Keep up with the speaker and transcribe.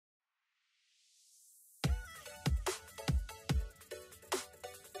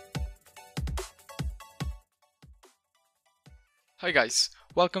Hi guys,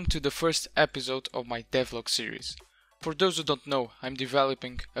 welcome to the first episode of my devlog series. For those who don't know, I'm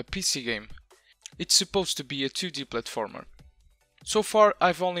developing a PC game. It's supposed to be a 2D platformer. So far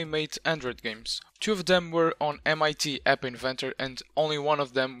I've only made Android games. 2 of them were on MIT App Inventor and only one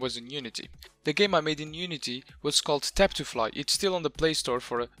of them was in Unity. The game I made in Unity was called Tap to Fly. It's still on the Play Store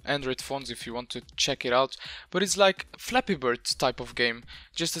for Android phones if you want to check it out, but it's like Flappy Bird type of game,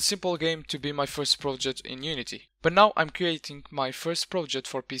 just a simple game to be my first project in Unity. But now I'm creating my first project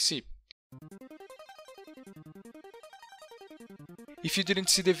for PC. If you didn't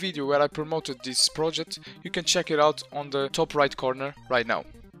see the video where I promoted this project, you can check it out on the top right corner right now.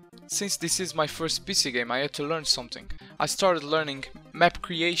 Since this is my first PC game, I had to learn something. I started learning map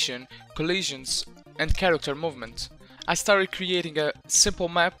creation, collisions and character movement. I started creating a simple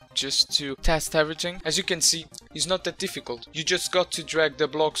map just to test everything. As you can see, it's not that difficult. You just got to drag the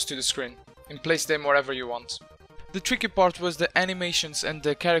blocks to the screen and place them wherever you want. The tricky part was the animations and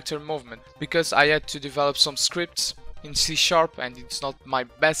the character movement, because I had to develop some scripts in C# and it's not my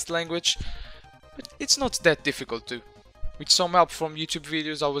best language, but it's not that difficult too. With some help from YouTube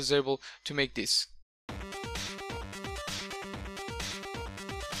videos I was able to make this.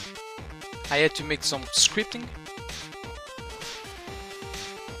 I had to make some scripting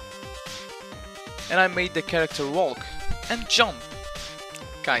and I made the character walk and jump,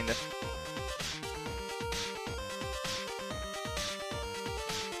 kinda.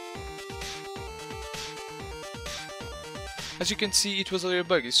 As you can see, it was a little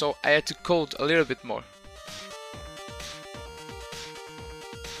buggy, so I had to code a little bit more.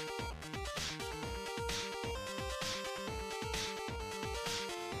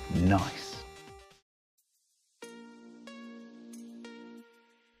 Nice.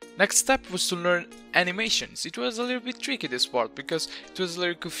 Next step was to learn animations. It was a little bit tricky, this part, because it was a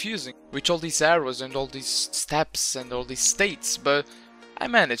little confusing with all these arrows and all these steps and all these states, but I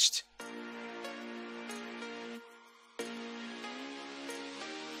managed.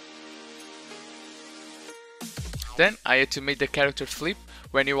 Then I had to make the character flip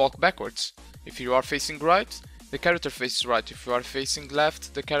when you walk backwards. If you are facing right, the character faces right. If you are facing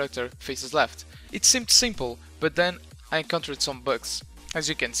left, the character faces left. It seemed simple, but then I encountered some bugs, as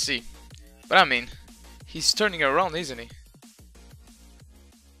you can see. But I mean, he's turning around, isn't he?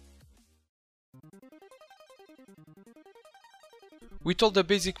 With all the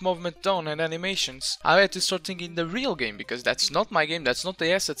basic movement done and animations, I had to start thinking the real game, because that's not my game, that's not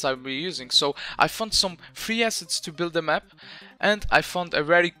the assets I'll be using. So I found some free assets to build the map, and I found a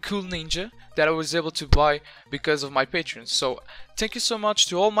very cool ninja that I was able to buy because of my patrons. So thank you so much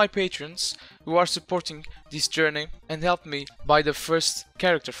to all my patrons who are supporting this journey and helped me buy the first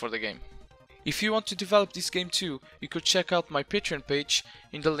character for the game. If you want to develop this game too, you could check out my Patreon page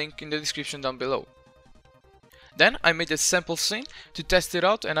in the link in the description down below. Then I made a sample scene to test it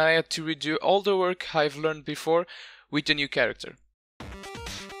out and I had to redo all the work I've learned before with the new character.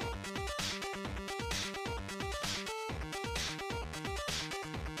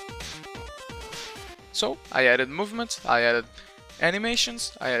 So I added movement, I added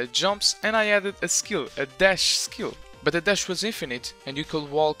animations, I added jumps and I added a skill, a dash skill. But the dash was infinite and you could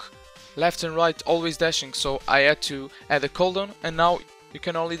walk left and right always dashing, so I had to add a cooldown and now you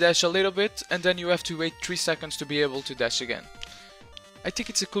can only dash a little bit and then you have to wait 3 seconds to be able to dash again. I think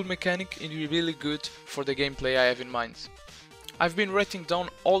it's a cool mechanic and really good for the gameplay I have in mind. I've been writing down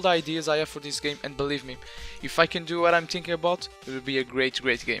all the ideas I have for this game and believe me, if I can do what I'm thinking about, it will be a great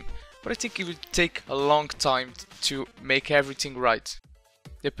game. But I think it will take a long time to make everything right.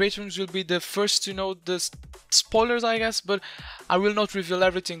 The patrons will be the first to know the spoilers, I guess, but I will not reveal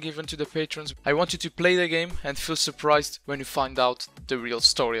everything even to the patrons. I want you to play the game and feel surprised when you find out the real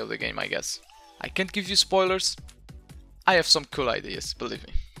story of the game, I guess. I can't give you spoilers. I have some cool ideas, believe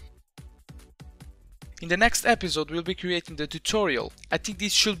me. In the next episode we'll be creating the tutorial. I think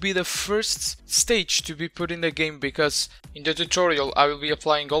this should be the first stage to be put in the game, because in the tutorial I will be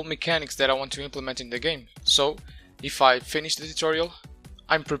applying all mechanics that I want to implement in the game. So if I finish the tutorial,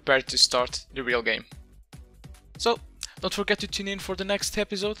 I'm prepared to start the real game. So don't forget to tune in for the next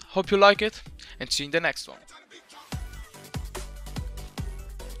episode. Hope you like it and see you in the next one.